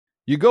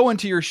You go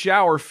into your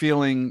shower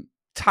feeling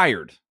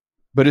tired,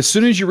 but as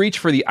soon as you reach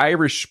for the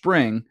Irish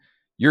Spring,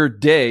 your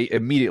day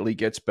immediately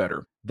gets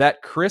better.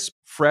 That crisp,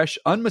 fresh,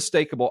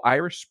 unmistakable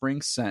Irish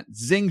Spring scent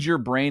zings your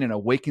brain and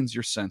awakens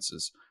your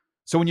senses.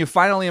 So when you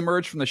finally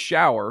emerge from the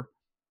shower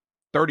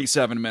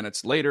 37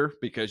 minutes later,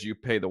 because you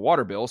pay the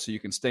water bill so you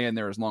can stay in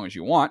there as long as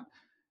you want,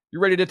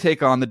 you're ready to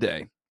take on the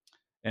day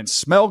and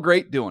smell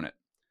great doing it.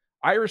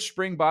 Irish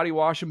Spring Body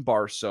Wash and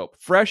Bar Soap.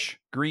 Fresh,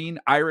 green,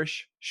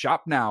 Irish.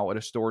 Shop now at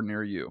a store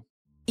near you.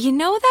 You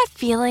know that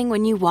feeling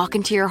when you walk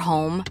into your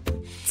home,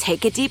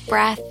 take a deep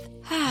breath,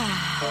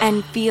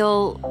 and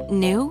feel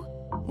new?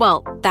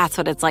 Well, that's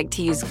what it's like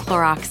to use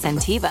Clorox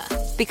Scentiva.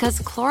 Because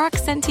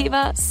Clorox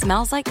Scentiva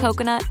smells like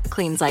coconut,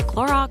 cleans like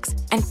Clorox,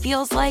 and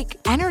feels like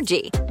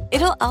energy.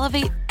 It'll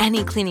elevate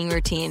any cleaning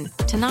routine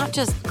to not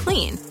just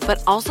clean,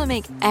 but also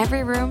make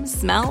every room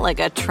smell like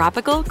a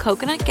tropical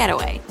coconut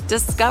getaway.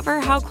 Discover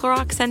how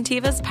Clorox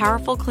Scentiva's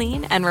powerful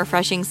clean and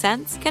refreshing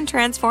scents can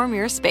transform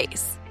your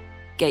space.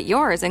 Get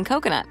yours in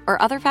coconut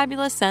or other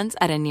fabulous scents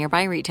at a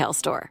nearby retail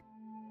store.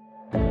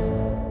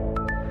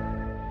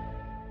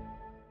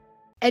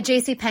 At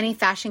JCPenney,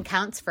 fashion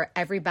counts for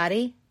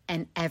everybody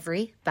and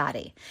every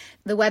body.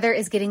 The weather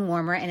is getting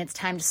warmer and it's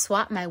time to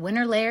swap my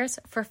winter layers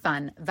for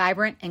fun,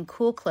 vibrant, and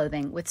cool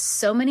clothing. With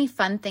so many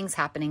fun things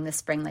happening this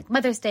spring, like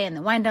Mother's Day and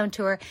the Wind Down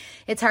Tour,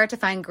 it's hard to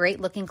find great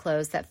looking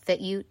clothes that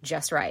fit you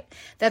just right.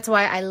 That's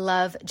why I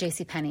love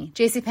JCPenney.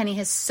 JCPenney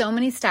has so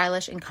many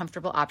stylish and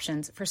comfortable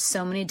options for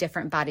so many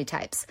different body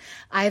types.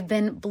 I've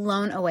been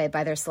blown away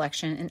by their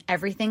selection, and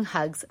everything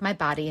hugs my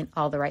body in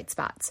all the right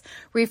spots.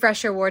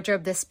 Refresh your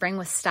wardrobe this spring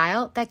with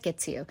style that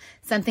gets you.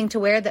 Something to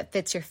wear that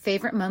fits your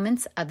favorite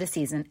moments of the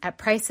season at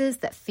prices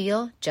that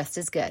feel just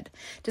as good.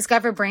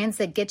 Discover brands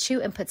that get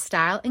you and put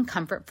style and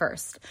comfort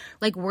first,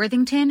 like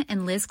Worthington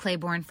and Liz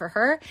Claiborne for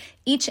her,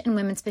 each in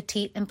women's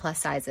petite and plus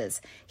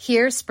sizes.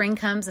 Here, spring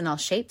comes in all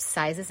shapes,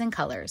 sizes, and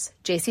colors.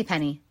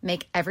 JCPenney,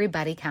 make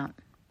everybody count.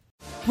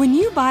 When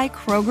you buy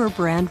Kroger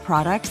brand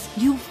products,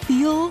 you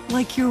feel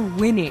like you're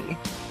winning.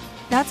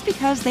 That's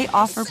because they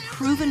offer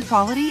proven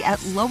quality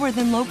at lower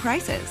than low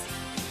prices.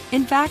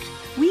 In fact,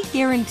 we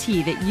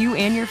guarantee that you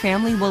and your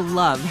family will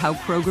love how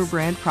Kroger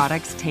brand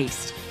products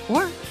taste,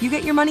 or you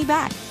get your money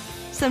back.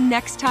 So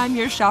next time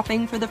you're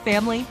shopping for the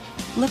family,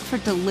 look for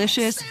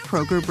delicious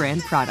Kroger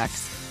brand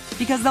products,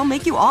 because they'll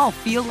make you all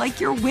feel like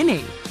you're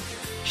winning.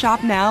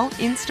 Shop now,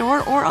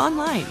 in-store, or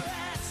online.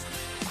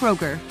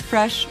 Kroger,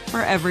 fresh for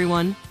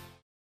everyone.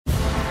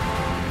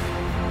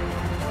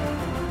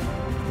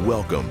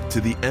 Welcome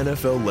to the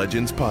NFL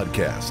Legends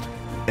Podcast,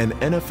 an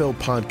NFL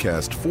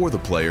podcast for the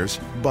players,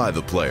 by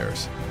the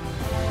players.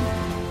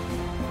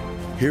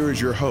 Here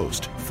is your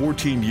host,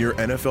 14-year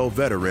NFL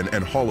veteran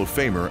and Hall of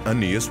Famer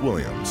Aeneas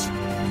Williams.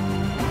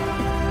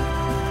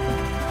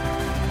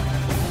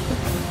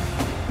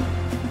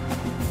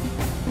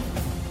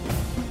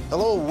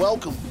 Hello,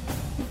 welcome.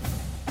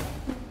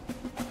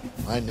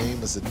 My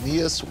name is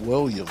Aeneas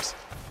Williams.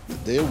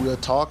 Today we are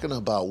talking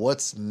about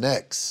what's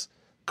next,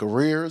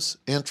 careers,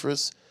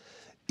 interests,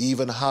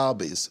 even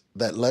hobbies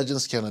that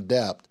legends can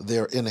adapt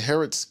their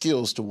inherent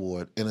skills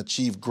toward and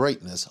achieve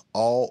greatness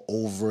all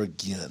over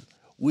again.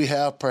 We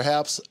have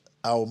perhaps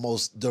our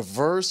most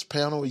diverse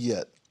panel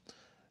yet.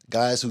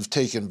 Guys who've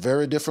taken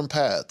very different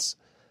paths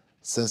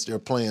since their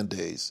playing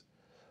days.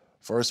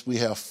 First, we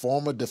have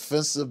former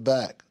defensive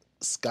back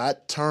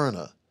Scott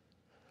Turner,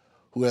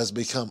 who has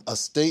become a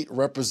state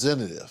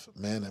representative,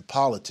 man, in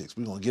politics.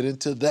 We're going to get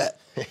into that.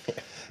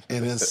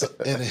 And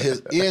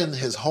in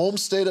his home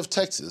state of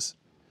Texas,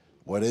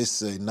 where they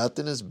say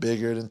nothing is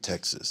bigger than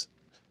Texas.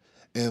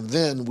 And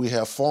then we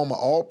have former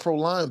All-Pro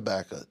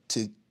linebacker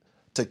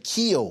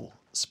Takeo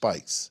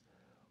Spikes,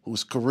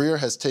 whose career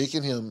has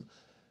taken him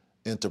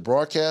into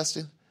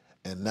broadcasting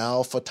and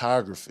now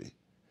photography.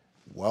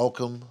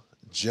 Welcome,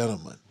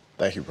 gentlemen.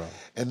 Thank you, bro.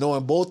 And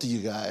knowing both of you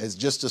guys,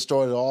 just to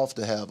start it off,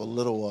 to have a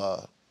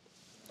little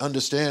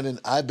understanding,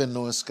 I've been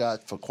knowing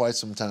Scott for quite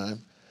some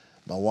time.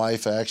 My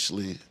wife,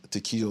 actually,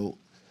 Takeo,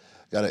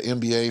 got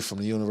an MBA from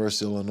the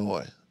University of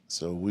Illinois.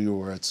 So we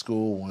were at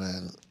school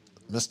when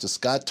Mr.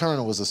 Scott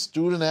Turner was a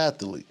student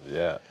athlete.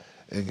 Yeah.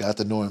 And got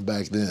to know him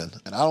back then.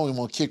 And I don't even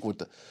want to kick with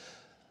the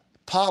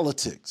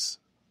politics.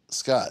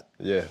 Scott.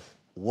 Yeah.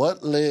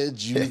 What led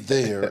you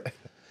there?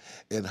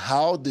 And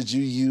how did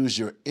you use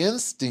your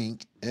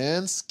instinct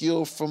and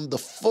skill from the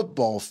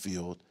football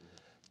field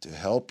to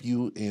help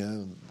you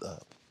in the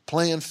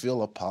playing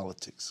field of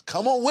politics?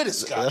 Come on with it,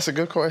 Scott. That's a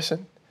good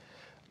question.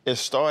 It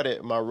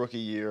started my rookie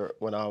year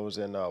when I was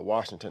in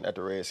Washington at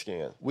the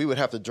Redskins. We would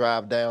have to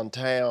drive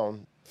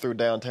downtown through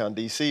downtown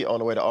D.C. on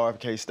the way to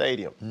RFK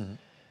Stadium. Mm-hmm.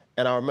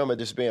 And I remember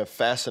just being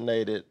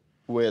fascinated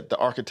with the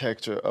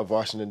architecture of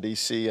Washington,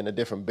 D.C. and the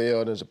different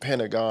buildings, the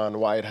Pentagon,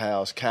 White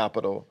House,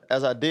 Capitol.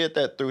 As I did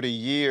that through the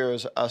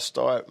years, I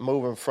started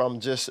moving from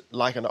just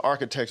liking the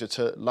architecture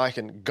to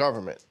liking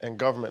government and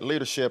government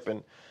leadership,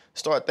 and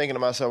started thinking to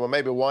myself, well,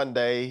 maybe one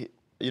day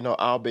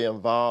I'll be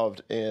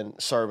involved in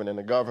serving in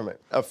the government.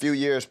 A few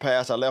years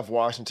passed. I left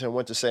Washington,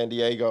 went to San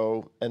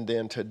Diego, and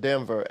then to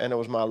Denver. And it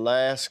was my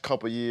last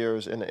couple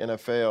years in the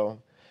NFL.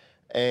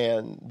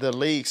 And the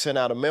league sent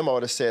out a memo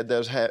that said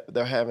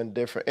they're having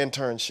different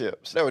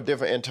internships. There were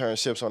different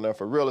internships on there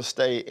for real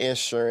estate,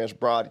 insurance,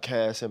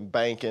 broadcast, and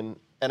banking.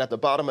 And at the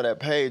bottom of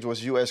that page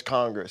was U.S.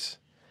 Congress.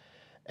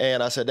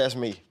 And I said, that's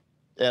me.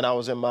 And I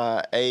was in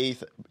my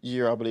 8th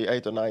year, I believe,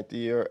 8th or 9th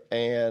year.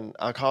 And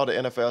I called the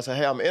NFL and said,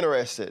 hey, I'm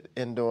interested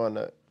in doing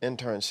an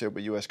internship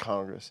with U.S.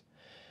 Congress.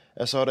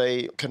 And so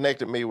they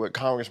connected me with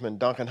Congressman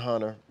Duncan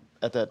Hunter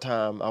at that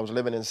time. I was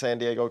living in San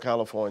Diego,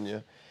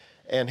 California.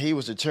 And he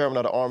was the chairman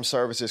of the Armed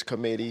Services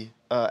Committee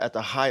at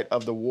the height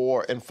of the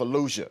war in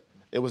Fallujah.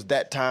 It was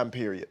that time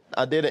period.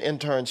 I did an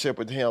internship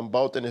with him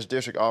both in his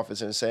district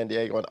office in San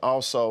Diego and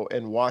also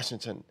in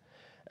Washington.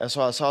 And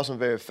so I saw some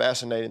very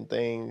fascinating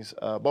things,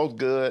 both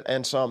good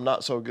and some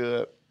not so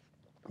good.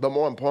 But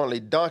more importantly,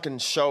 Duncan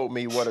showed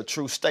me what a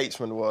true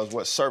statesman was,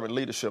 what servant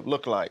leadership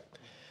looked like.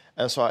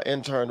 And so I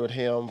interned with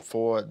him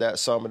for that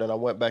summer, and I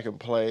went back and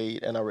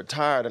played, and I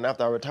retired. And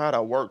after I retired,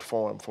 I worked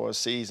for him for a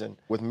season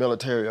with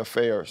military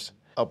affairs.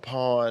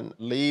 Upon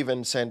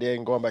leaving San Diego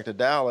and going back to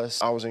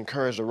Dallas, I was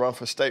encouraged to run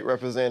for state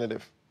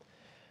representative.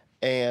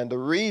 And the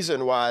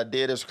reason why I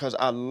did is because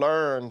I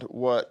learned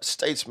what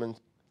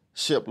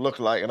statesmanship looked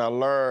like, and I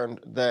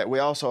learned that we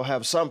also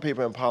have some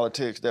people in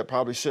politics that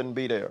probably shouldn't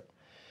be there.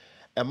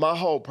 And my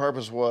whole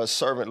purpose was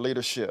servant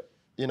leadership,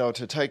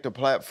 to take the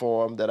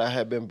platform that I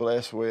had been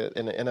blessed with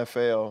in the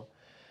NFL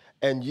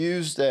and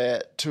use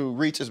that to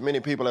reach as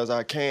many people as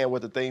I can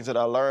with the things that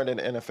I learned in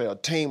the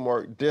NFL: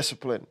 teamwork,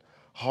 discipline,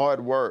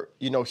 hard work,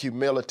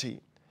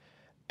 humility.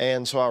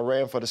 And so I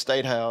ran for the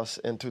State House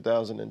in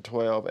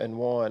 2012 and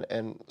won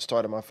and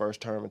started my first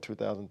term in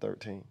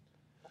 2013.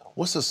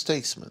 What's a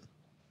statesman?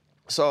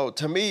 So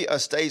to me, a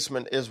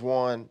statesman is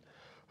one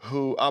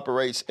who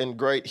operates in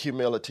great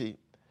humility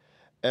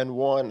and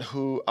one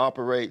who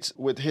operates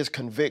with his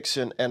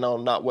conviction and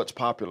on not what's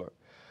popular.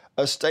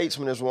 A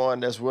statesman is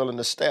one that's willing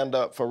to stand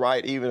up for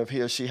right even if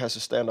he or she has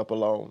to stand up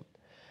alone,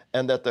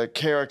 and that their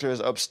character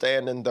is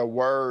upstanding, their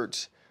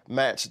words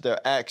match their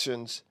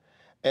actions.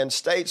 And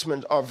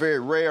statesmen are very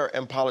rare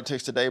in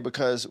politics today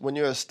because when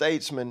you're a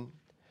statesman,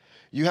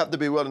 you have to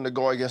be willing to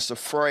go against the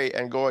fray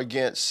and go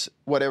against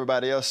what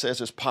everybody else says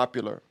is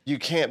popular. You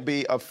can't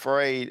be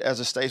afraid as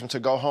a statesman to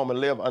go home and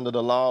live under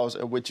the laws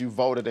in which you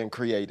voted and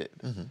created.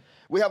 Mm-hmm.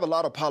 We have a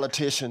lot of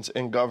politicians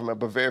in government,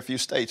 but very few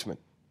statesmen.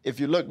 If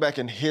you look back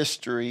in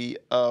history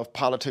of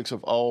politics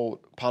of old,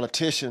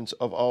 politicians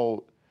of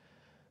old,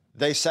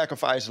 they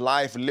sacrificed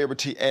life,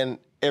 liberty, and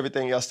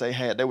everything else they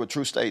had. They were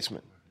true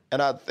statesmen.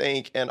 And I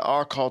think in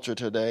our culture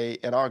today,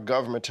 in our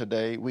government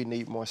today, we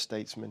need more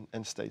statesmen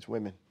and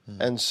stateswomen.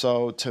 Mm-hmm. And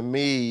so to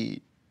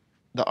me,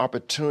 the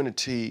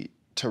opportunity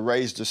to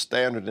raise the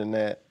standard in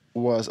that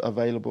was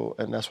available,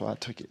 and that's why I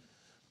took it.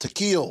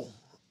 Takil,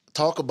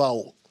 talk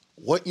about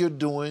what you're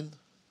doing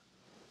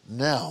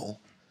now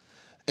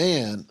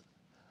and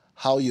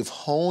how you've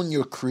honed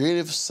your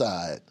creative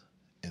side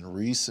in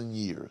recent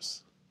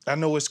years. I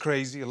know it's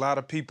crazy. A lot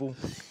of people...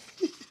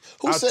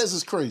 Who says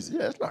it's crazy?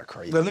 Yeah, it's not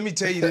crazy. But let me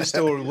tell you this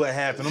story, what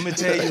happened. Let me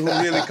tell you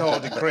who really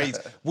called it crazy,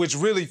 which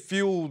really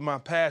fueled my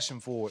passion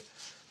for it.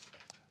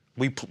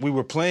 We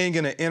were playing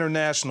in an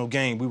international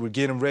game. We were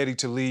getting ready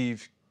to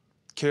leave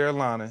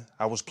Carolina.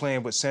 I was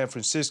playing with San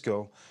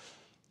Francisco,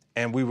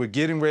 and we were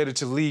getting ready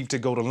to leave to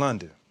go to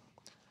London.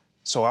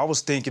 So I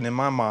was thinking in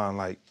my mind,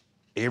 like,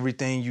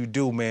 everything you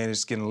do, man,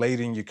 it's getting late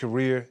in your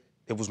career.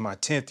 It was my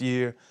 10th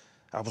year.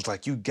 I was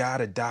like, you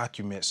gotta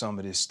document some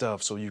of this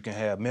stuff so you can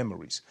have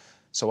memories.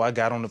 So I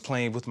got on the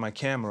plane with my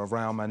camera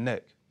around my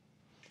neck.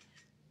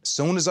 As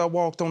soon as I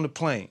walked on the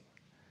plane,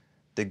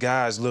 the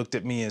guys looked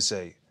at me and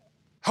say,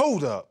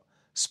 hold up,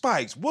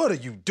 Spikes, what are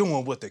you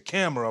doing with the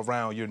camera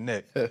around your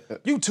neck?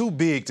 You too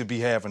big to be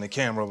having a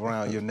camera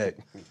around your neck.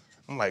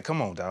 I'm like,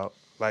 come on, dog.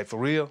 Like, for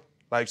real?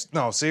 Like,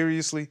 no,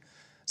 seriously?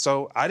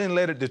 So I didn't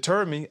let it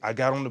deter me. I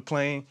got on the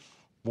plane.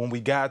 When we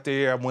got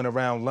there, I went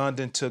around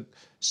London, took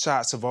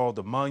shots of all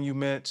the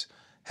monuments,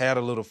 had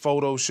a little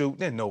photo shoot.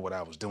 Didn't know what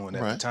I was doing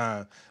at the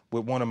time,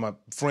 with one of my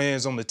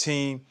friends on the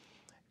team,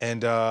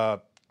 and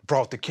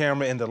brought the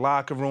camera in the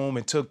locker room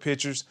and took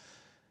pictures.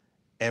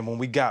 And when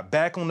we got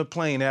back on the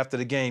plane after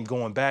the game,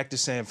 going back to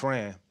San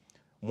Fran,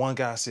 one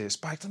guy said,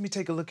 Spike, let me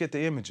take a look at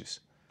the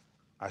images.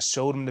 I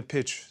showed him the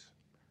pictures.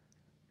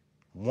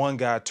 One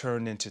guy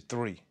turned into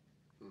 3.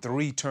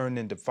 3 turned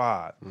into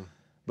 5.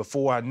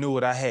 Before I knew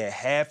it, I had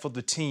half of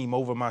the team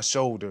over my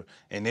shoulder,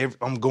 and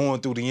I'm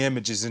going through the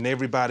images, and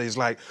everybody's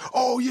like,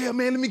 oh, yeah,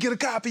 man, let me get a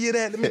copy of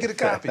that. Let me get a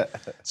copy.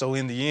 So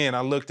in the end,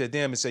 I looked at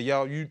them and said,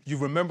 y'all, you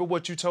remember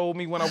what you told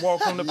me when I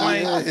walked on the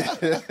plane?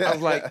 I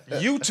was like,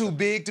 you too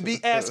big to be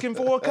asking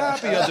for a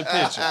copy of the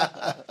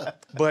picture.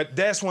 But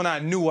that's when I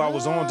knew I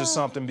was onto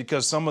something,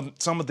 because some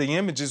of the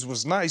images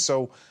was nice.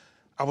 So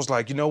I was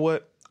like, you know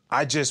what?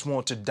 I just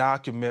want to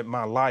document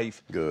my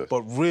life,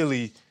 but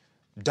really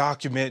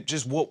document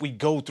just what we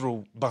go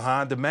through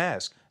behind the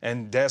mask.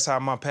 And that's how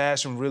my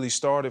passion really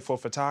started for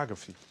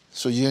photography.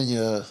 So you're in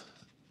your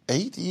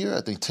 8th year,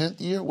 I think 10th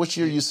year? Which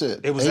year you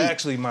said? It was 8th.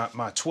 actually my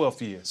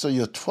 12th year. So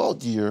your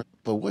 12th year,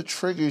 but what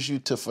triggers you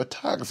to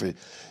photography?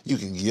 You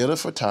can get a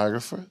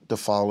photographer to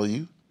follow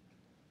you.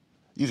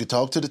 You can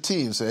talk to the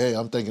team, say, hey,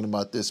 I'm thinking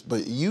about this,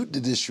 but you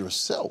did this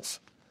yourself.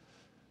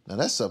 Now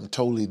that's something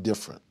totally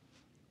different.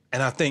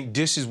 And I think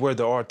this is where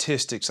the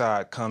artistic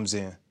side comes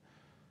in.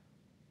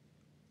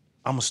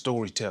 I'm a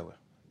storyteller,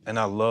 and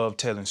I love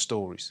telling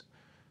stories.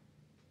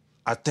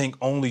 I think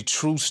only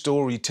true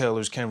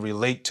storytellers can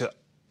relate to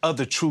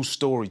other true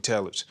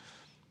storytellers.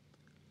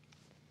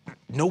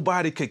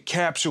 Nobody could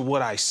capture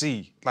what I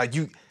see.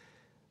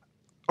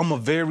 I'm a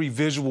very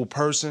visual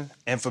person,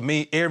 and for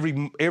me,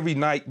 every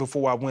night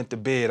before I went to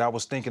bed, I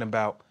was thinking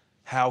about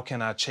how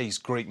can I chase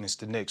greatness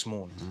the next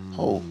morning.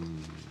 Oh,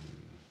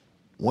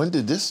 when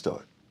did this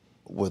start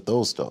with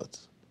those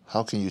thoughts?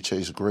 How can you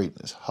chase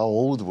greatness? How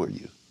old were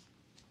you?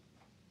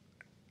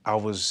 How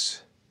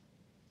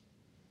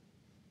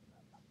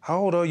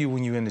old are you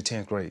when you're in the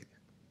 10th grade?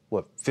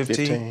 What,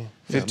 15?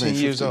 15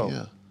 Yeah, years 15, old.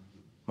 yeah.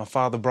 My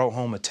father brought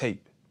home a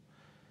tape,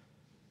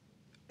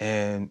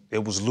 and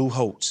it was Lou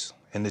Holtz,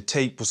 and the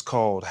tape was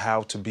called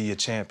How to Be a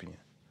Champion.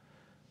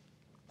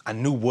 I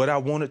knew what I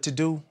wanted to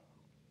do,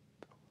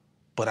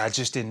 but I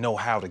just didn't know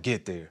how to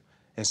get there.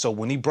 And so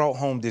when he brought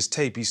home this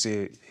tape, he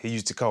said, he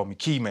used to call me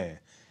Key Man.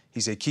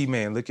 He said, Key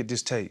Man, look at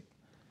this tape.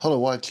 Hold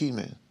on, why Key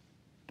Man?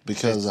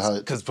 Because of how...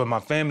 Because my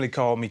family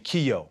called me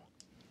Keo.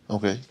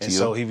 Okay, And Keo.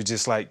 so he was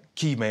just like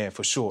Key Man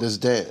for short. This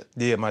dad.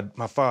 Yeah,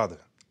 my father.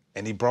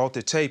 And he brought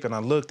the tape, and I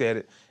looked at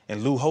it,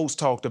 and Lou Holtz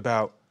talked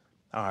about,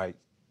 all right,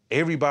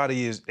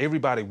 everybody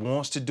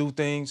wants to do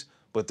things,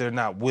 but they're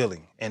not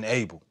willing and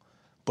able.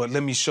 But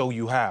let me show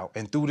you how.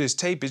 And through this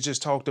tape, it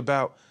just talked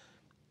about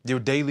your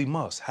daily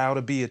must, how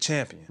to be a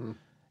champion.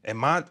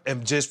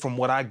 And just from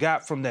what I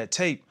got from that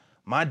tape,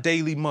 my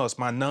daily must,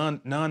 my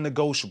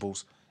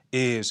non-negotiables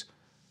is,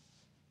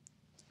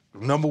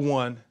 number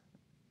 1,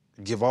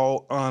 give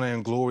all honor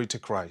and glory to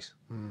Christ.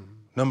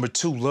 Number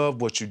 2,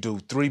 love what you do.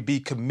 3, be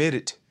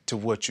committed to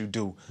what you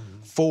do.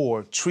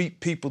 4, treat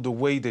people the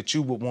way that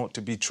you would want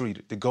to be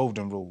treated, the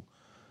golden rule.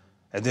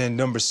 And then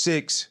number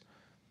 6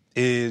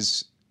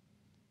 is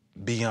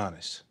be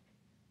honest.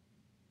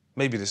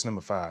 Maybe that's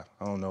number 5.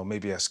 I don't know.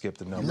 Maybe I skipped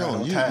the number.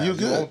 No, you're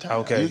good.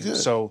 Okay, You're good.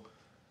 so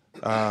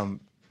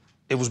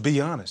it was be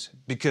honest,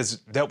 because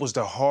that was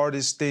the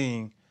hardest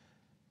thing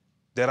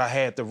that I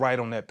had to write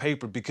on that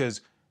paper,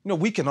 because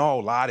we can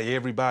all lie to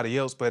everybody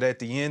else, but at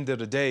the end of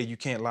the day, you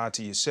can't lie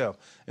to yourself.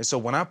 And so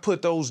when I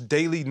put those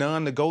daily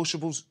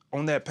non-negotiables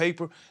on that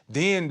paper,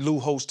 then Lou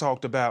Holtz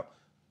talked about,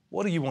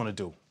 what do you want to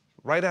do?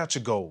 Write out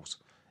your goals.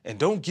 And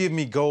don't give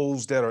me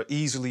goals that are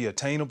easily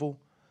attainable,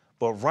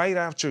 but write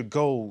out your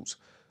goals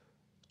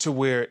to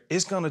where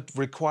it's going to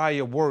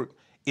require work.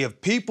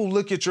 If people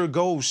look at your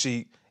goal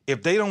sheet,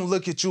 if they don't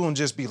look at you and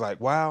just be like,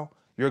 wow,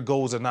 your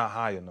goals are not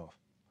high enough.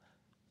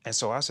 And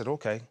so I said,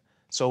 okay.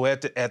 So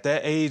at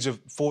that age of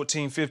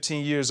 14,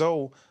 15 years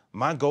old,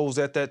 my goals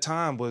at that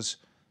time was,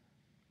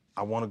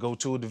 I want to go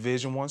to a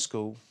Division I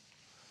school.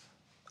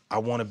 I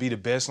want to be the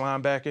best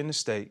linebacker in the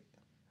state.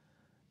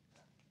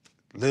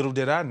 Little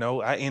did I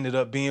know, I ended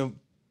up being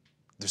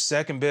the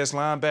second best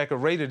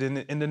linebacker rated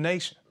in the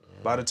nation.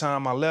 By the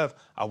time I left,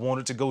 I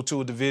wanted to go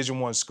to a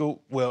Division I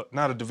school. Well,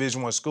 not a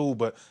Division I school,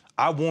 but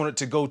I wanted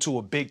to go to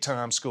a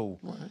big-time school.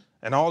 Right.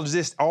 And all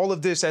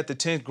of this at the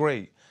 10th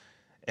grade.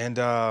 And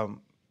I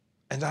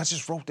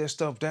just wrote that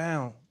stuff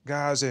down,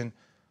 guys, and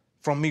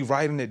from me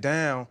writing it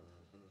down,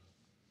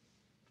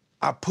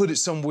 I put it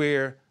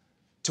somewhere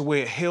to where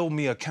it held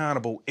me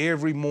accountable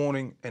every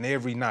morning and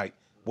every night.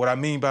 What I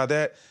mean by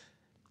that,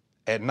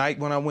 at night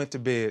when I went to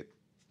bed,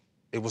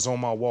 it was on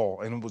my wall,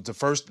 and it was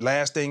the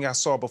last thing I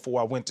saw before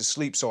I went to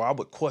sleep, so I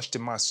would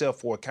question myself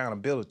for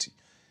accountability.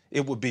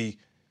 It would be,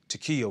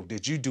 Takeo,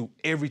 did you do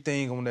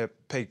everything on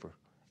that paper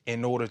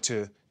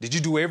did you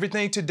do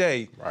everything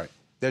today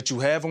that you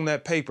have on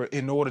that paper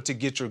in order to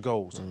get your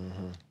goals?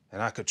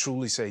 And I could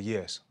truly say,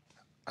 yes,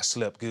 I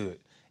slept good.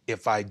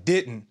 If I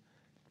didn't,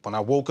 when I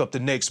woke up the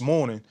next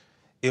morning,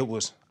 it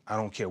was, I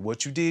don't care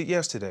what you did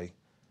yesterday.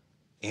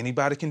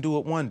 Anybody can do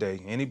it one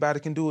day. Anybody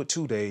can do it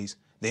 2 days.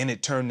 Then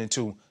it turned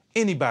into,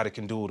 anybody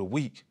can do it a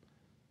week.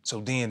 So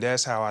then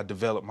that's how I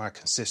developed my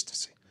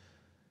consistency.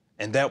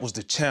 And that was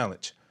the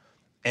challenge.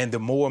 And the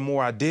more and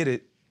more I did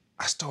it,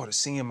 I started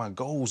seeing my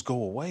goals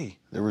go away.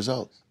 The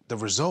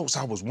results,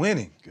 I was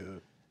winning.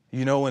 Good.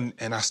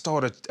 And I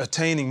started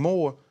attaining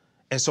more.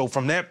 And so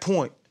from that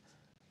point,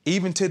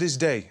 even to this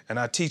day, and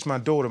I teach my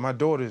daughter's, my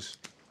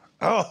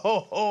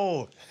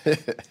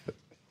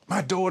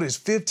daughter's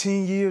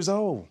 15 years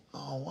old.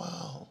 Oh,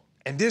 wow.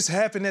 And this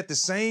happened at the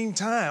same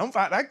time.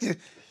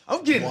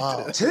 I'm getting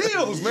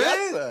chills, man.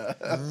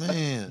 Yes,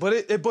 man. But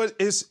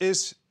it's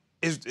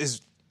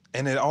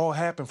and it all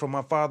happened from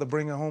my father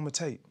bringing home a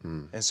tape.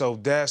 And so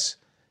that's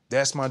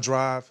my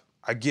drive.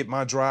 I get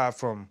my drive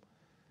from,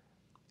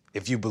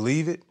 if you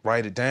believe it,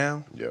 write it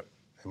down. Yep.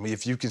 I mean,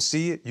 if you can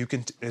see it, you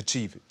can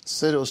achieve it.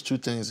 Say those 2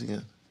 things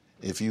again.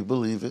 If you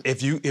believe it.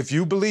 If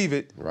you believe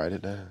it. Write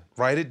it down.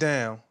 Write it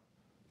down.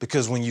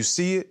 because when you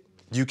see it,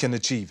 you can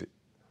achieve it.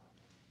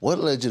 What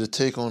led you to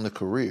take on the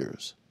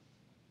careers?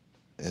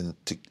 And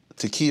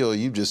Takeo,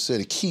 you just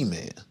said a key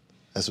man.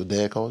 That's what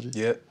Dad called you?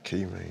 Yeah.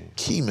 Key man.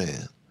 Key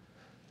man.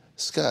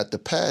 Scott, the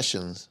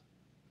passions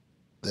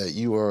that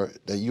you are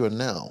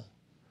now,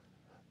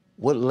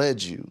 what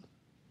led you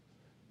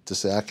to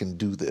say, I can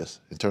do this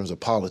in terms of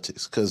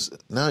politics? Because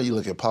now you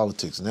look at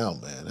politics now,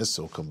 man, it's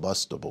so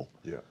combustible.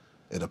 Yeah.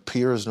 It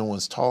appears no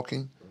one's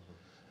talking.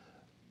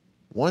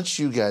 Once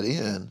you got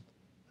in,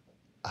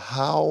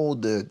 how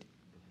did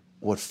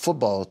what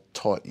football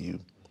taught you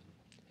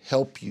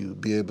help you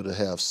be able to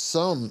have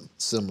some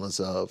semblance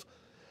of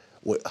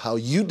how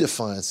you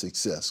define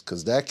success?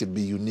 Because that could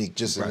be unique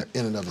just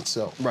in and of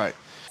itself. Right.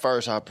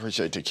 First, I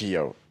appreciate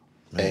Takeo.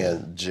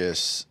 And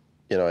just,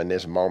 in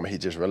this moment, he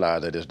just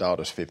realized that his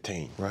daughter's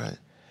 15. Right.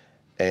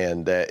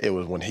 And that it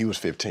was when he was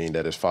 15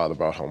 that his father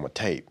brought home a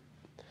tape.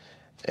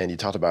 And you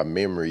talked about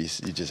memories.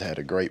 You just had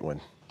a great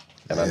one.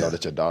 And I know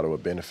that your daughter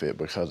would benefit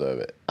because of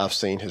it. I've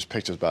seen his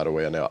pictures, by the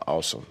way, and they're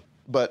awesome.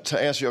 But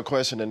to answer your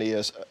question,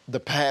 Aeneas, the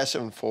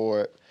passion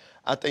for it,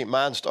 I think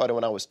mine started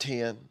when I was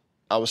 10.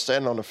 I was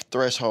standing on the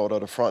threshold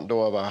of the front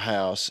door of our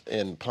house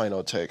in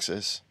Plano,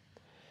 Texas.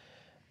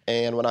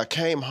 And when I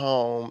came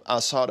home, I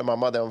saw that my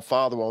mother and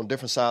father were on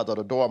different sides of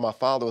the door. My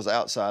father was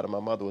outside and my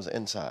mother was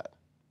inside.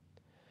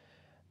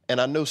 And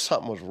I knew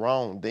something was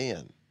wrong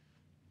then.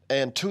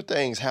 And two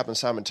things happened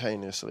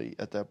simultaneously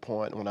at that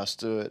point when I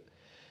stood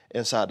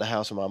inside the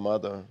house with my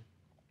mother.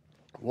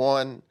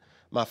 One,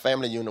 my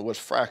family unit was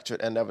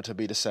fractured and never to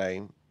be the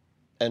same.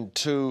 And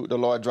two, the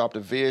Lord dropped a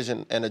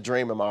vision and a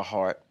dream in my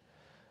heart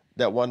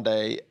that one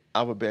day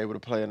I would be able to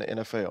play in the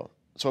NFL.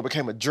 So it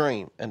became a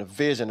dream and a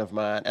vision of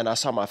mine, and I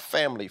saw my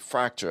family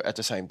fracture at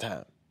the same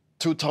time.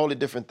 Two totally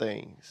different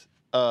things.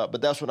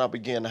 But that's when I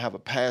began to have a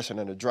passion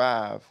and a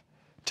drive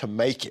to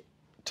make it,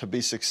 to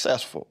be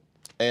successful,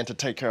 and to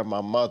take care of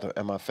my mother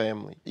and my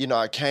family.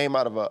 I came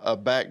out of a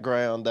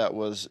background that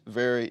was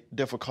very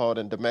difficult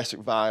in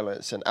domestic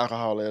violence and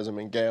alcoholism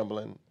and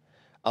gambling.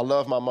 I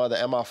love my mother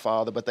and my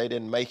father, but they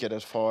didn't make it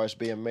as far as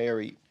being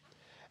married.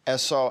 And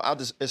so I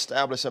just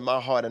established in my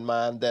heart and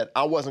mind that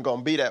I wasn't going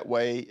to be that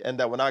way, and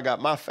that when I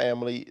got my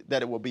family,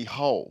 that it would be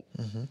whole.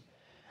 Mm-hmm.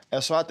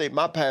 And so I think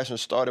my passion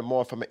started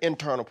more from an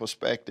internal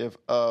perspective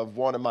of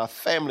wanting my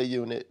family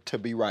unit to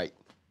be right.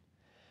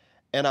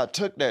 And I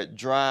took that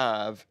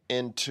drive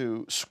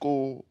into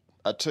school.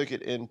 I took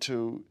it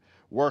into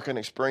working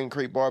at Spring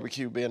Creek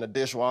Barbecue, being a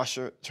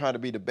dishwasher, trying to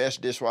be the best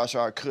dishwasher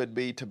I could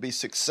be to be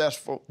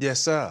successful.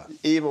 Yes, sir.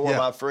 Even when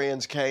my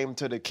friends came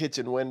to the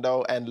kitchen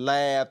window and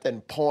laughed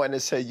and pointed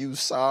and said, "You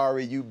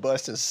sorry, you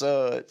busting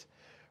suds,"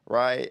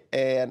 right?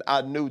 And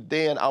I knew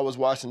then I was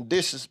washing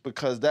dishes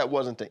because that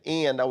wasn't the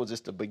end. That was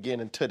just the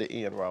beginning to the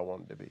end where I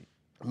wanted to be.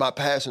 My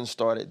passion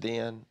started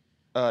then,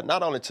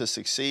 not only to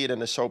succeed and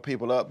to show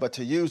people up, but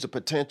to use the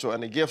potential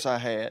and the gifts I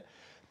had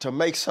to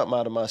make something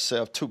out of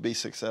myself to be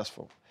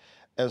successful.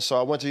 And so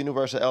I went to the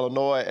University of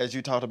Illinois, as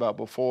you talked about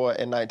before,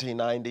 in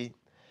 1990,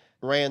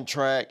 ran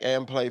track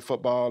and played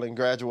football and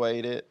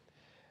graduated.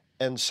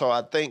 And so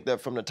I think that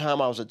from the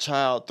time I was a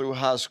child through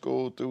high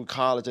school, through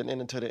college, and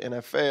into the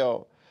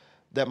NFL,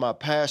 that my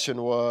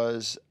passion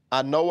was,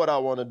 I know what I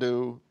want to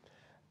do.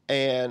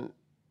 And,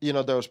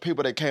 there was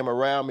people that came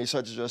around me,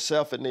 such as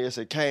yourself, Aeneas,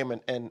 that came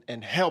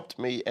and helped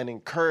me and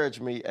encouraged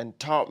me and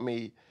taught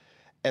me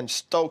and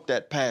stoked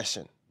that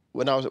passion.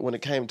 When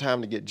it came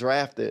time to get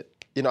drafted,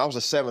 I was a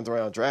 7th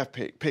round draft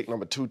pick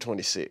number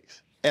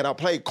 226. And I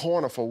played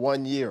corner for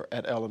 1 year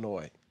at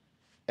Illinois.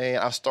 And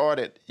I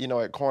started,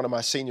 at corner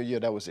my senior year,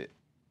 that was it.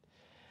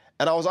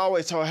 And I was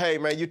always told, hey,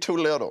 man, you're too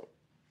little.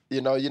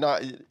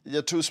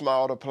 You're too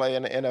small to play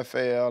in the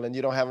NFL, and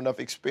you don't have enough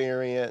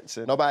experience,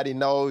 and nobody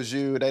knows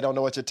you. They don't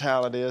know what your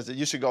talent is.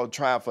 You should go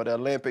try for the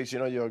Olympics.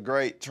 You're a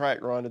great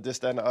track runner, this,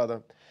 that, and the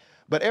other.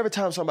 But every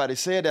time somebody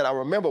said that, I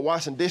remember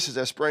washing dishes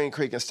at Spring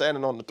Creek and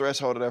standing on the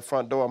threshold of that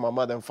front door, my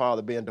mother and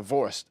father being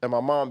divorced, and my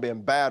mom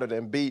being battered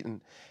and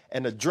beaten,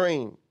 and the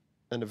dream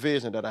and the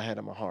vision that I had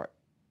in my heart.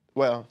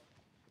 Well,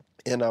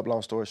 end up,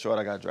 long story short,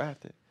 I got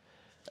drafted,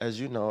 as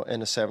you know,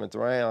 in the 7th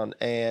round.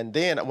 And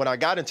then when I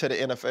got into the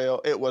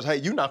NFL, it was, hey,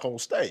 you're not going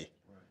to stay.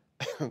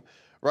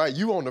 Right?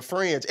 You on the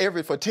fringe.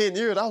 For 10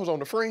 years, I was on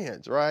the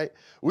fringe, right?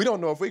 We don't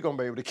know if we're going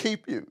to be able to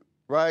keep you.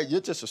 Right?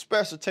 You're just a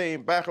special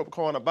team, backup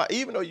corner.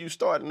 Even though you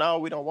started, now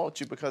we don't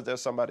want you because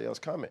there's somebody else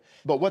coming.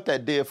 But what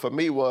that did for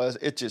me was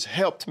it just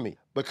helped me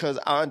because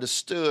I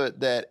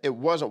understood that it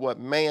wasn't what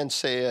man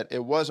said,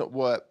 it wasn't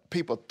what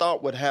people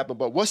thought would happen,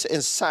 but what's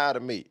inside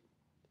of me?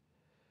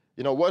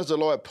 What does the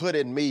Lord put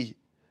in me,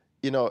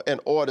 in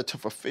order to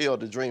fulfill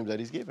the dreams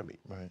that he's given me?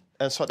 Right.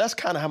 And so that's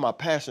kind of how my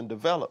passion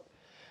developed.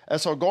 And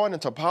so going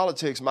into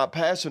politics, my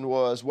passion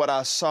was what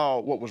I saw,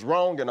 what was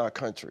wrong in our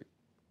country.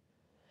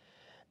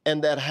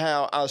 And that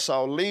how I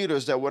saw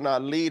leaders that were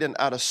not leading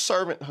out of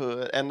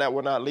servanthood and that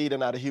were not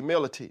leading out of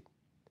humility.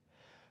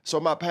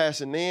 So my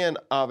passion then,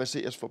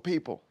 obviously, is for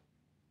people.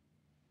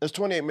 There's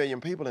 28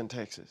 million people in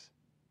Texas.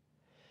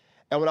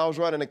 And when I was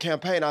running the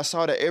campaign, I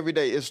saw that every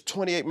day it's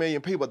 28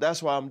 million people.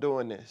 That's why I'm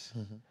doing this.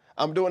 Mm-hmm.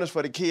 I'm doing this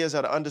for the kids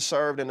that are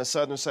underserved in the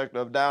southern sector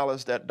of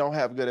Dallas, that don't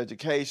have good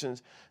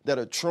educations, that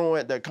are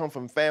truant, that come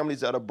from families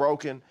that are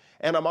broken.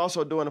 And I'm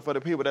also doing it for the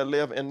people that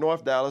live in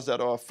North Dallas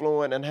that are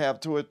affluent and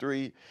have 2 or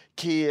 3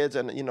 kids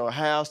and, a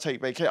house,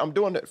 take vacation. I'm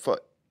doing it for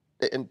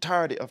the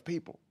entirety of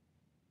people,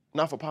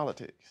 not for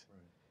politics.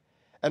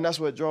 Right. And that's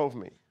what drove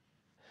me.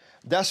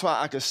 That's why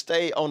I could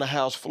stay on the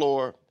House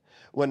floor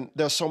when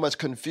there's so much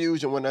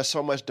confusion, when there's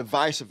so much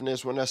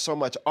divisiveness, when there's so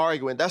much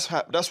arguing. That's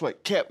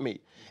what kept me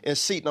in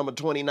seat number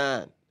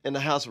 29 in the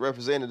House of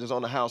Representatives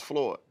on the House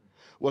floor,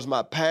 was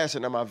my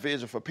passion and my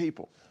vision for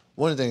people.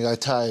 One of the things I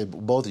tie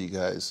both of you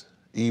guys,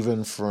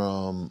 even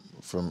from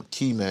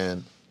Key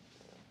Man,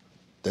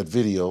 that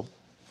video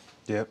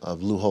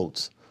of Lou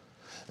Holtz,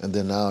 and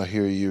then now I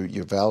hear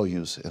your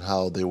values and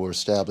how they were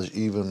established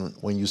even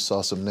when you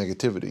saw some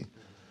negativity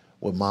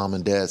with mom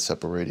and dad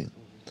separating.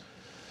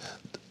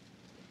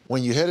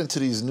 When you head into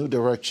these new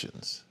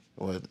directions,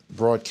 with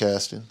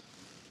broadcasting,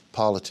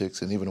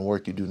 politics, and even the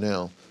work you do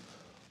now,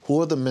 who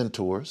are the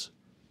mentors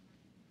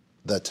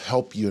that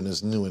help you in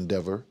this new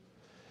endeavor?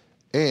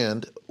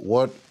 And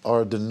what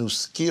are the new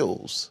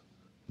skills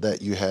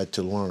that you had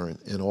to learn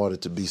in order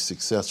to be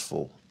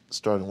successful,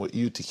 starting with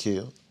you,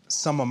 Takeo?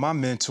 Some of my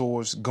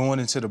mentors going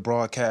into the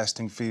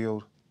broadcasting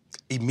field,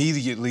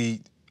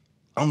 immediately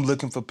I'm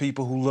looking for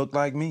people who look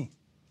like me.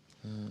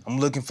 I'm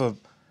looking for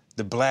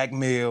the black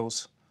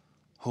males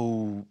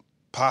who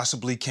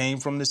possibly came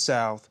from the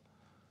South,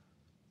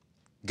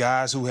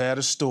 guys who had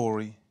a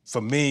story. For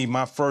me,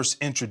 my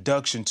first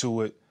introduction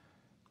to it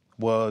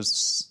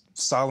was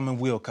Solomon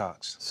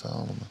Wilcox.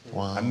 Solomon,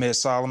 wow. I met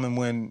Solomon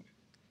when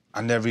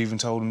I never even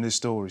told him this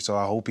story, so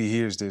I hope he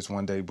hears this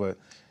one day, but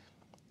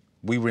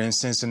we were in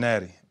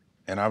Cincinnati,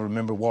 and I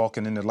remember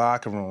walking in the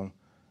locker room,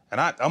 and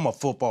I'm a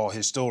football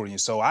historian,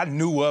 so I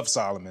knew of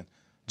Solomon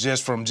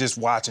just from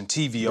watching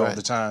TV all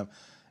the time.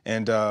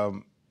 And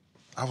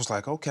I was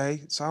like,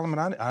 okay, Solomon,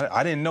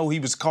 I didn't know he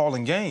was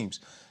calling games.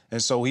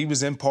 And so he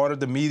was in part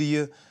of the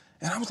media.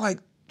 And I was like,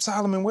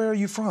 Solomon, where are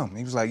you from?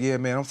 He was like, yeah,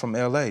 man, I'm from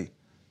L.A.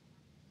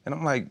 And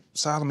I'm like,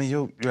 Solomon,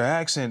 your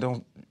accent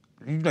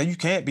you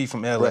can't be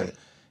from L.A. Right.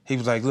 He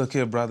was like, look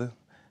here, brother.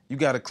 You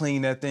got to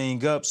clean that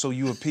thing up so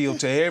you appeal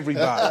to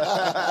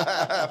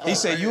everybody. He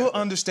said, you'll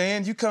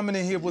understand. You coming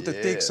in here with a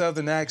thick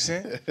Southern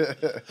accent,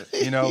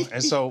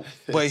 And so,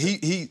 but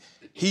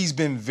he's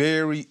been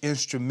very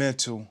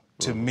instrumental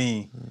to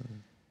me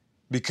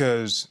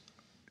because,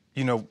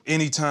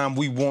 anytime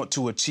we want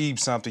to achieve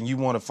something, you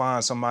want to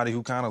find somebody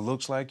who kind of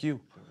looks like you,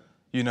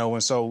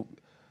 And so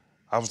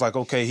I was like,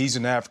 okay, he's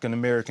an African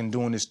American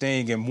doing this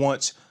thing. And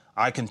once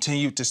I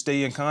continued to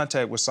stay in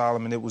contact with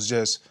Solomon, it was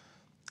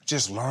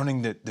just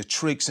learning the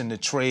tricks and the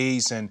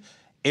trades and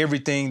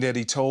everything that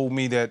he told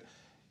me that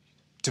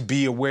to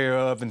be aware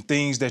of and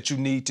things that you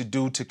need to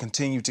do to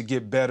continue to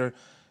get better.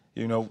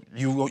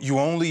 You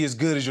only as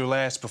good as your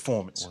last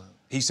performance. Wow.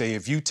 He said,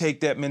 if you take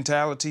that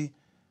mentality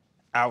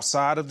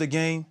outside of the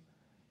game,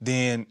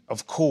 then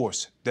of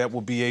course that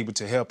will be able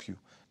to help you.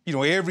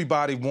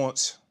 Everybody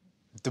wants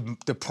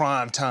the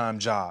prime time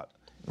job.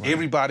 Right.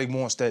 Everybody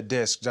wants that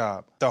desk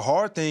job. The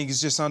hard thing is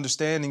just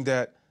understanding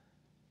that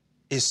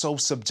it's so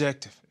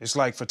subjective. It's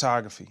like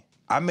photography.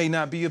 I may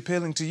not be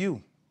appealing to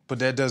you, but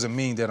that doesn't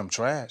mean that I'm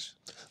trash.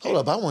 Hold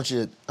up, I want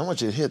you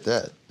to hit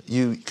that.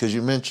 Because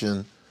you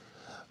mentioned,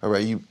 all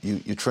right,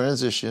 you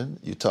transition,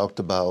 you talked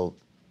about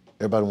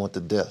everybody want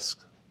the desk,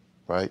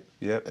 right?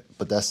 Yep.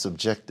 But that's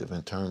subjective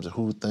in terms of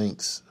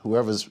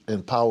whoever's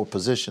in power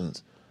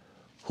positions,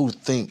 who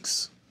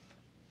thinks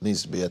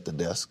needs to be at the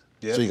desk.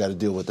 Yep. So you got to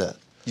deal with that.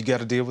 You got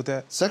to deal with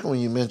that. Second one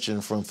you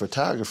mentioned from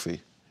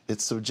photography,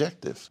 it's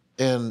subjective.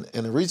 And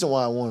the reason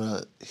why I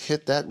want to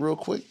hit that real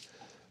quick,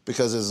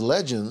 because as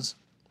legends,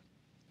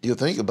 you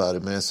think about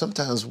it, man,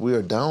 sometimes we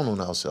are down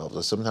on ourselves,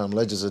 or sometimes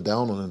legends are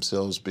down on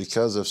themselves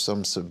because of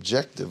some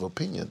subjective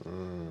opinion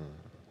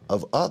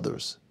of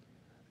others.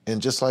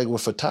 And just like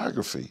with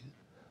photography,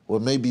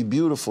 what may be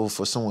beautiful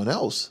for someone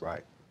else,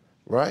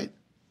 right,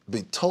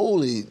 be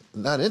totally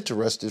not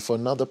interested for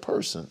another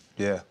person.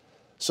 Yeah.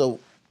 So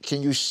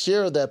can you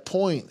share that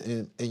point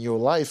in your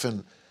life,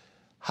 and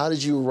how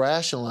did you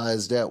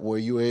rationalize that where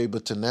you were able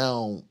to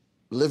now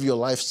live your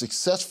life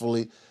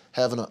successfully,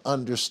 having an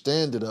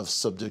understanding of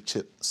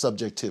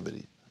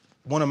subjectivity?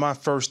 One of my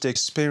first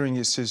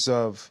experiences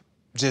of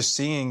just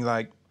seeing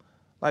like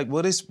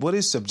what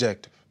is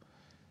subjective.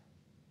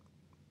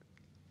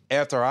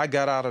 After I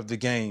got out of the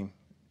game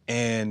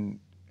and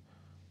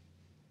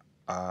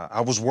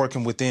I was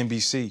working with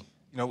NBC,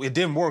 it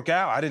didn't work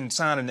out. I didn't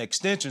sign an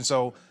extension,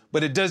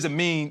 but it didn't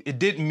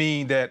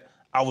mean that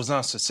I was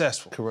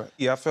unsuccessful. Correct.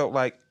 Yeah, I felt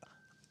like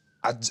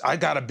I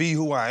gotta be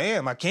who I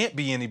am. I can't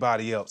be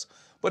anybody else.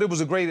 But it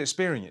was a great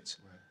experience.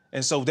 Right.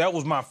 And so that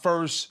was my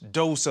first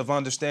dose of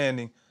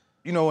understanding,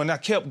 and I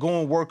kept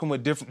going, working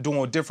with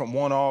doing different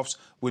one-offs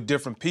with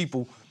different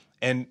people.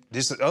 And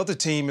this other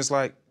team is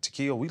like,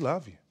 Takeo, we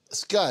love you.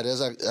 Scott,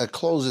 as I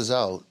close this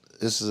out,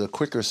 this is a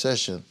quicker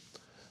session.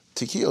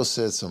 Takeo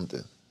said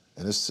something,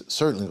 and this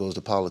certainly goes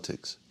to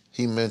politics.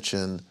 He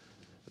mentioned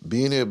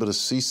being able to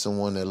see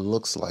someone that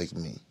looks like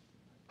me.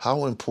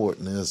 How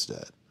important is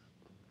that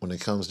when it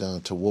comes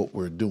down to what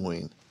we're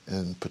doing,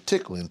 and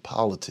particularly in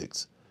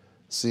politics,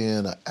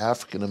 seeing an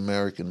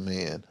African-American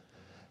man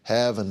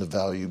having the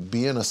value,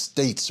 being a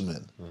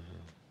statesman?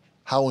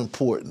 How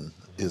important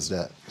is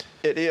that?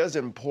 It is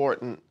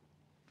important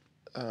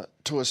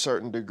to a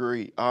certain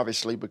degree,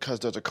 obviously,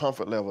 because there's a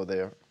comfort level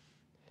there.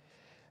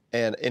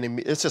 And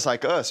it's just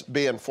like us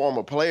being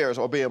former players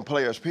or being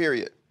players,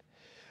 period.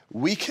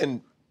 We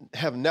can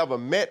have never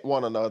met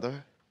one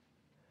another,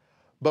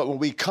 but when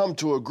we come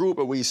to a group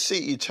and we see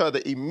each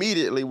other,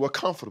 immediately we're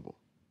comfortable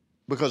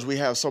because we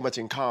have so much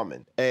in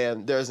common.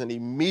 And there's an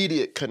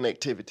immediate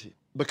connectivity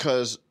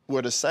because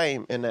we're the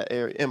same in that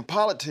area. In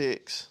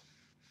politics,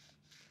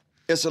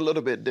 it's a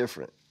little bit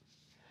different.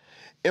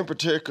 In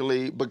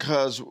particularly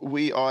because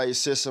we are a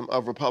system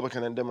of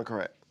Republican and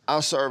Democrat. I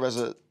serve as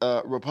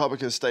a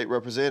Republican state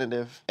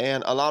representative,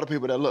 and a lot of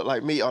people that look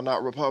like me are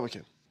not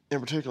Republican, in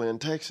particular in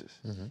Texas.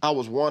 I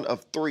was one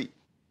of 3.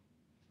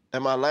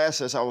 And my last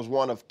says I was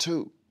one of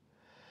 2.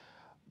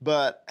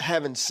 But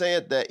having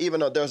said that, even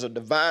though there's a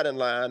dividing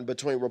line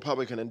between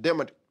Republican and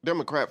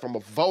Democrat from a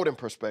voting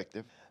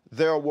perspective,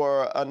 there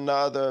were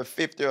another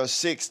 50 or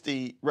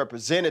 60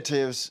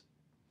 representatives,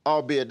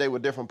 albeit they were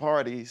different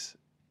parties,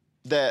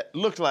 that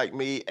looked like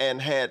me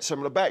and had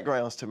similar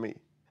backgrounds to me.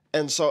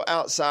 And so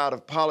outside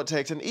of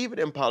politics, and even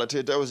in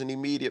politics, there was an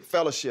immediate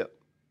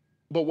fellowship.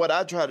 But what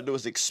I try to do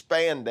is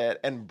expand that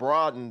and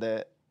broaden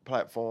that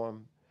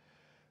platform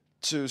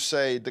to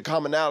say the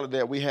commonality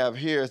that we have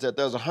here is that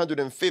there's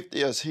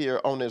 150 of us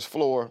here on this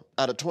floor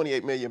out of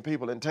 28 million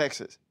people in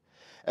Texas.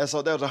 And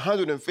so there's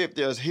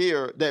 150 of us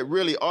here that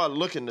really are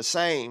looking the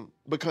same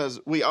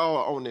because we all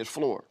are on this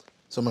floor.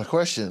 So my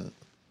question,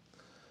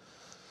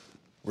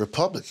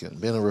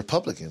 being a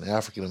Republican,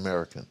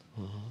 African-American,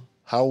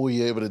 how were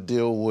you able to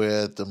deal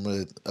with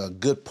a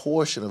good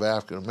portion of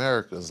African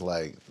Americans?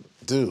 Like,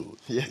 dude,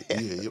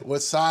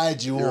 what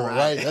side you on,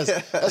 right?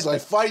 That's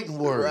like fighting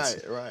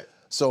words. Right.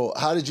 So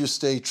how did you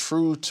stay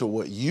true to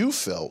what you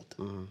felt,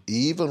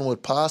 even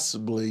with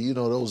possibly,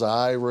 those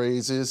eye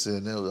raises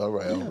and,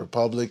 I'm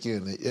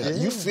Republican.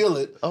 You feel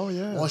it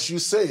once you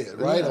say it,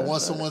 right? Or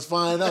once someone's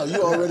finding out.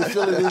 You already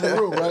feel it in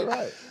the room, right?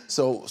 Right.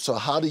 So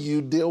how do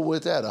you deal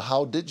with that, or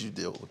how did you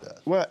deal with that?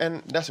 Well,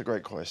 and that's a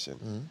great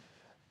question.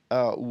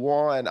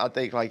 One, I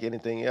think like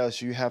anything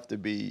else, you have to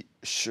be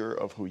sure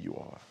of who you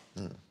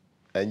are.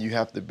 And you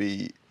have to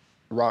be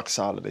rock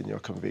solid in your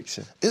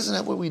conviction. Isn't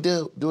that what we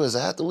do as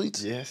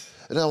athletes? Yes.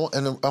 And I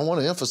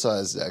want to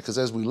emphasize that because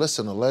as we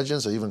listen to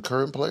legends or even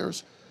current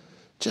players,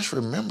 just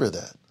remember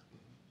that.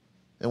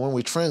 And when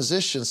we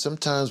transition,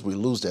 sometimes we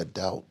lose that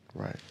doubt.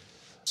 Right.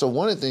 So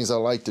one of the things I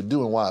like to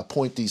do and why I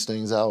point these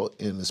things out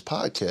in this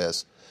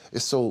podcast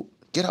is so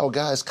get our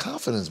guys'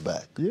 confidence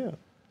back. Yeah.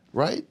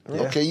 Right?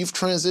 Yeah. Okay, you've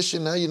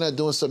transitioned. Now you're not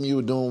doing something you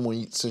were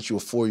doing since you were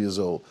 4 years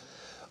old.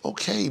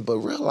 Okay, but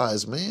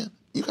realize, man,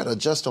 you got to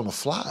adjust on the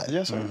fly.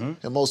 Yes, sir.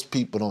 And most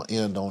people don't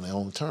end on their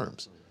own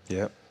terms.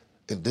 Yep.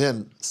 And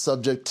then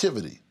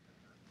subjectivity.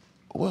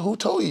 Well, who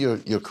told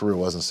you your career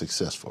wasn't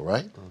successful,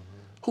 right?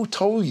 Who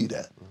told you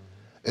that?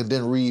 And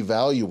then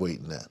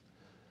reevaluating that.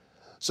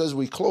 So as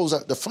we close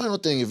out, the final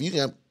thing, if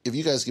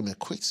you guys give me a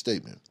quick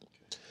statement,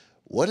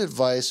 what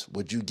advice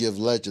would you give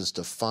legends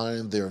to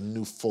find their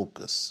new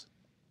focus?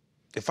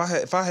 If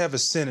I have a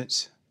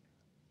sentence,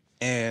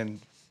 and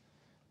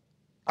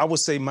I would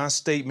say my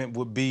statement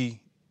would be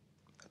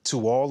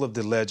to all of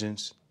the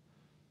legends,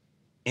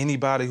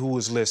 anybody who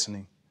is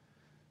listening,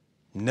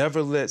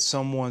 never let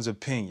someone's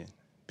opinion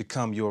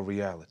become your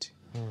reality.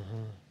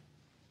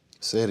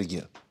 Say it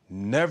again.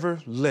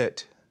 Never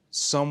let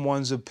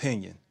someone's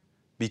opinion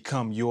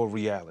become your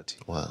reality.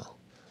 Wow.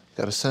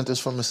 Got a sentence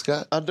from Ms.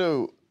 Scott? I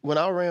do. When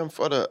I ran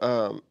for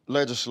the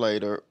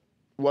legislator,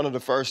 one of the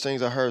first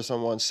things I heard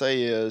someone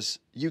say is,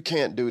 you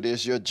can't do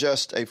this, you're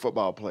just a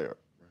football player.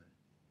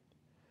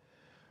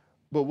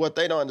 But what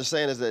they don't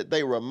understand is that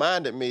they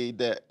reminded me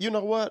that, you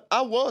know what,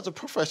 I was a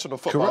professional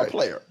football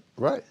player.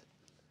 Right.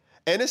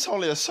 And it's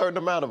only a certain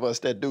amount of us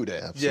that do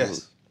that. Absolutely.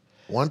 Yes.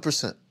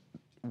 1%.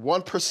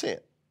 1%.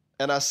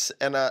 And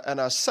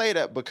I say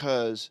that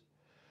because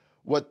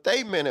what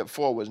they meant it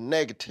for was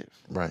negative.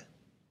 Right.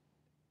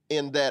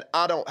 In that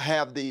I don't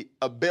have the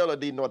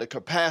ability nor the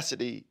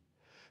capacity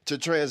to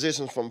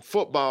transition from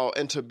football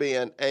into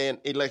being an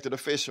elected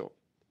official.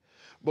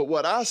 But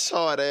what I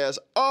saw it as,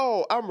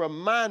 I'm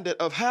reminded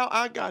of how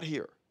I got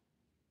here.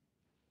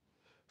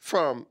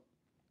 From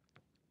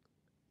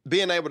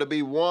being able to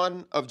be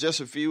one of just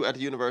a few at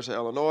the University of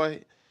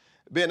Illinois,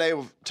 being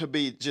able to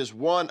be just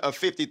one of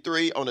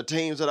 53 on the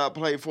teams that I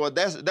played for,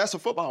 that's a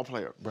football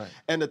player. Right.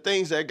 And the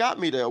things that got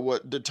me there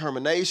were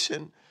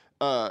determination,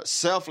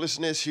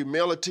 selflessness,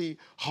 humility,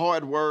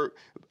 hard work,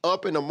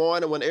 up in the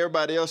morning when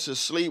everybody else is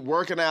asleep,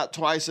 working out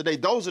twice a day.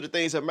 Those are the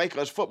things that make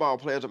us football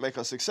players, that make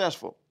us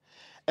successful.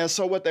 And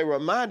so what they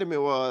reminded me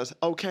was,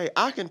 okay,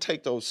 I can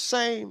take those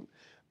same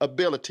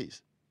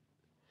abilities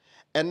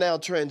and now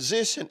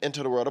transition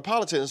into the world of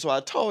politics. And so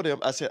I told them,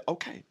 I said,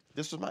 okay,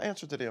 this was my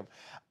answer to them.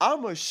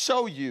 I'm going to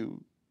show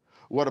you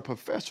what a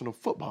professional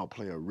football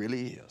player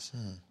really is.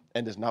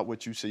 and it's not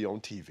what you see on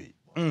TV.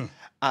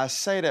 I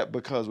say that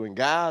because when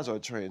guys are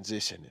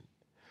transitioning,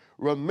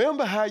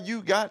 remember how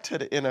you got to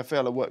the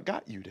NFL and what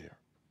got you there.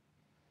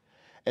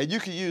 And you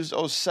can use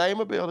those same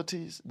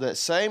abilities, that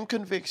same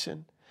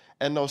conviction,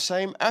 and those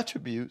same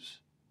attributes,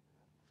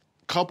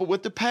 coupled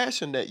with the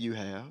passion that you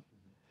have,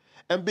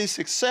 and be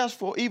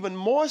successful even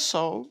more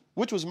so,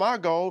 which was my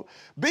goal.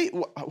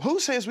 Who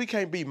says we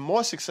can't be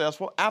more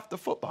successful after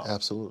football?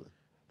 Absolutely.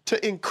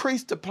 To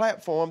increase the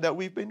platform that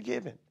we've been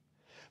given.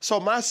 So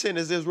my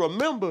sentence is,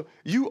 remember,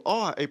 you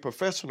are a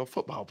professional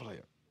football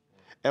player.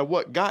 And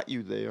what got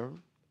you there,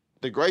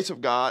 the grace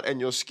of God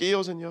and your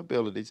skills and your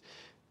abilities,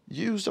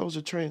 use those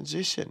to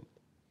transition.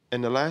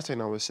 And the last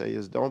thing I would say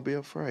is, don't be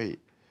afraid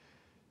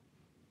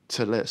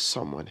to let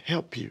someone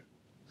help you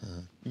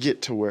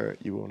get to where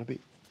you want to be.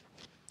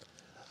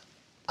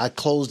 I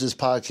close this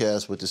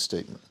podcast with this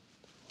statement.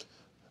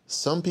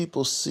 Some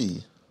people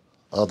see,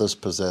 others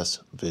possess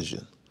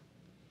vision.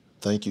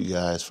 Thank you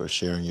guys for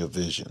sharing your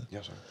vision.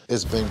 Yes, sir.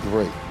 It's been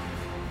great.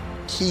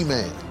 Key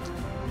man,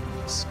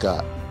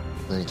 Scott,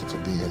 thank you for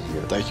being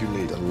here. Thank you,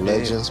 Lee. The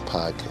Legends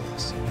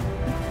Podcast.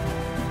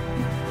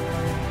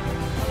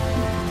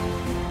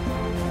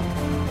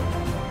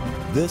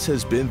 This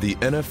has been the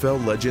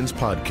NFL Legends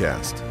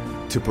Podcast.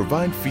 To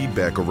provide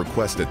feedback or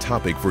request a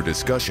topic for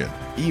discussion,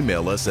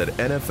 email us at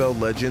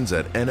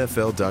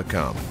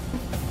nfllegends@nfl.com.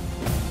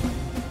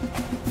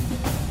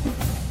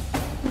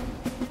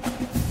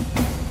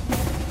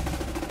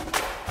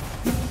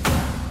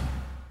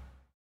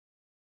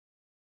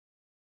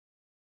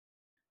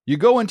 You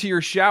go into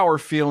your shower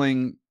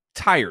feeling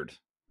tired,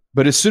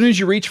 but as soon as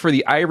you reach for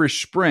the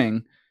Irish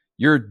Spring,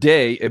 your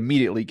day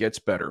immediately gets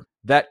better.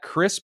 That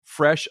crisp,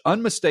 fresh,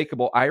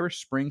 unmistakable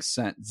Irish Spring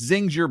scent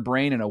zings your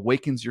brain and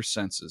awakens your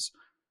senses.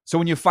 So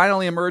when you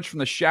finally emerge from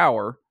the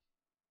shower,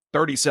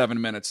 37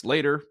 minutes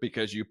later,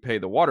 because you pay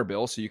the water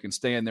bill so you can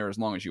stay in there as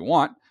long as you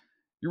want,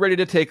 you're ready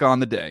to take on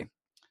the day.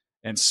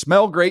 And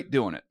smell great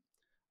doing it.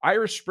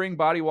 Irish Spring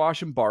Body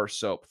Wash and Bar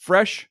Soap.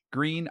 Fresh,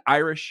 green,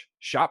 Irish.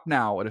 Shop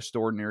now at a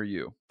store near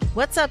you.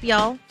 What's up,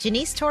 y'all?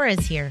 Janice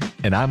Torres here.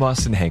 And I'm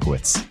Austin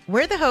Hankwitz.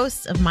 We're the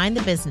hosts of Mind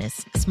the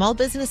Business, Small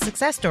Business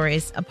Success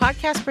Stories, a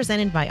podcast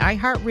presented by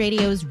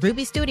iHeartRadio's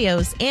Ruby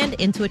Studios and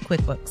Intuit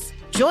QuickBooks.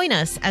 Join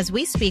us as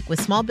we speak with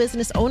small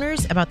business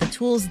owners about the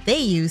tools they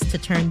use to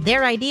turn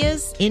their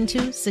ideas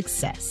into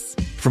success.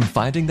 From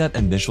finding that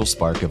initial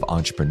spark of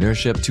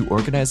entrepreneurship to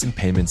organizing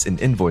payments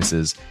and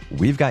invoices,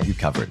 we've got you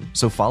covered.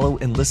 So follow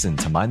and listen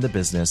to Mind the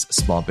Business,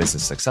 Small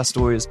Business Success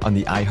Stories on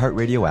the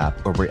iHeartRadio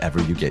app or wherever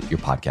you get your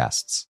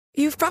podcasts.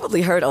 You've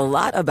probably heard a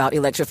lot about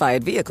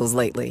electrified vehicles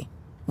lately.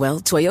 Well,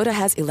 Toyota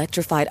has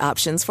electrified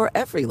options for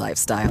every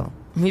lifestyle.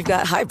 We've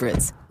got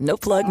hybrids, no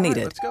plug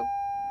needed. Let's go.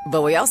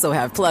 But we also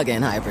have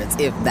plug-in hybrids,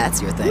 if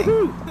that's your thing.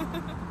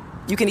 Woo-hoo!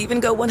 You can even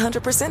go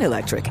 100%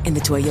 electric in the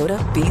Toyota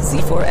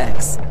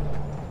bZ4X.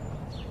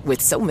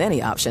 With so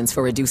many options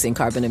for reducing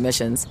carbon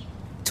emissions,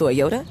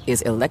 Toyota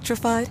is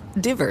electrified,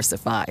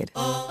 diversified.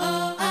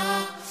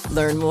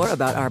 Learn more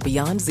about our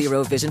Beyond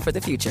Zero vision for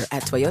the future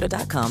at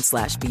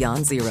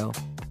toyota.com/Beyond Zero.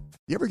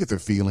 You ever get the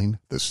feeling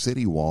the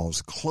city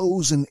walls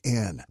closing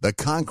in, the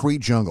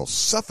concrete jungle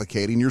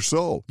suffocating your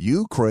soul?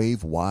 You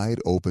crave wide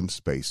open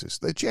spaces,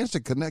 the chance to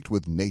connect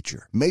with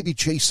nature, maybe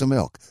chase some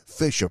elk,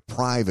 fish a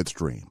private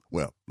stream.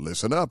 Well,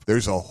 listen up.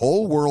 There's a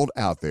whole world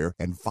out there,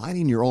 and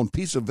finding your own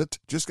piece of it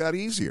just got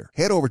easier.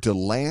 Head over to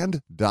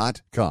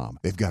land.com.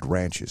 They've got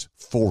ranches,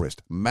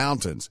 forest,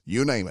 mountains,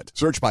 you name it.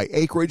 Search by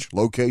acreage,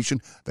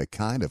 location, the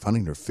kind of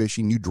hunting or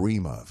fishing you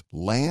dream of.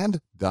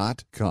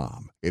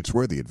 Land.com. It's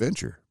where the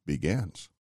adventure begins.